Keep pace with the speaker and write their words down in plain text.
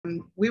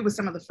we were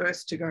some of the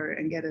first to go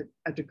and get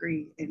a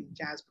degree in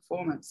jazz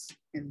performance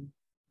in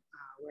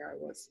where I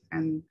was.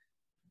 And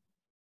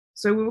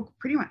so we were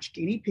pretty much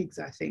guinea pigs,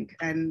 I think.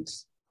 And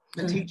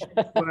the teachers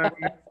were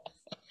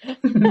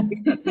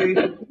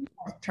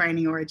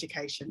training or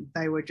education.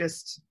 They were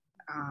just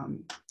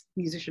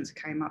musicians who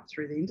came up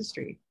through the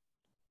industry.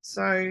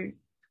 So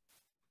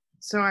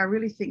I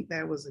really think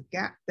there was a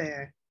gap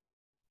there,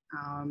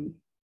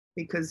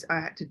 because I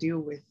had to deal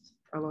with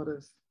a lot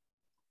of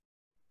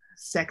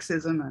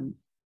sexism and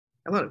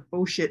a lot of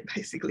bullshit,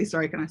 basically.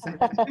 Sorry, can I say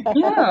that?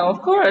 Yeah,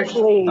 of course.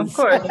 Please. Of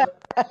course.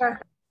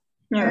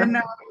 Yeah.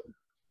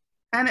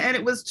 And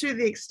it was to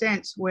the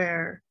extent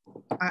where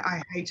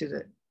I hated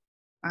it.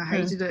 I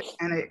hated it,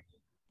 and it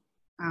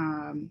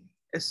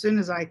as soon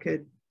as I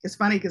could. It's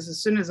funny because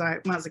as soon as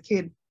when I was a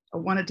kid, I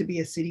wanted to be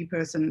a city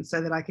person so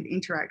that I could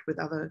interact with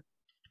other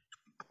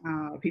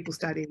people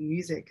studying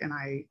music, and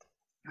I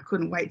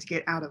couldn't wait to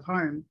get out of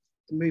home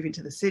to move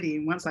into the city.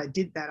 And once I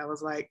did that, I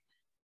was like,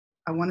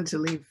 I wanted to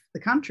leave the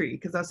country,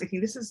 because I was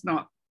thinking, this is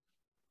not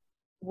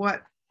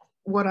what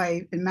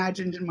I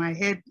imagined in my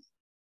head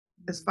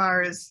as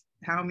far as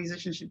how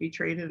musicians should be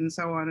treated and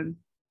so on.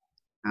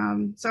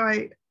 And so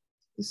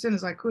as soon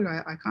as I could,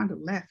 I kind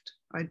of left.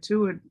 I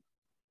toured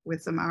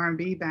with some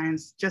R&B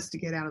bands just to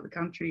get out of the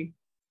country,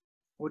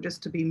 or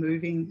just to be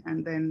moving.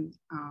 And then,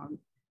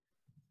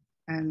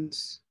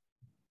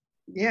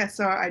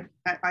 so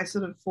I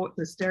sort of fought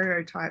the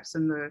stereotypes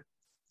and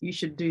you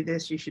should do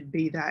this, you should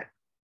be that,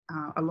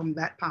 along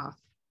that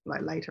path,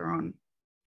 like later on.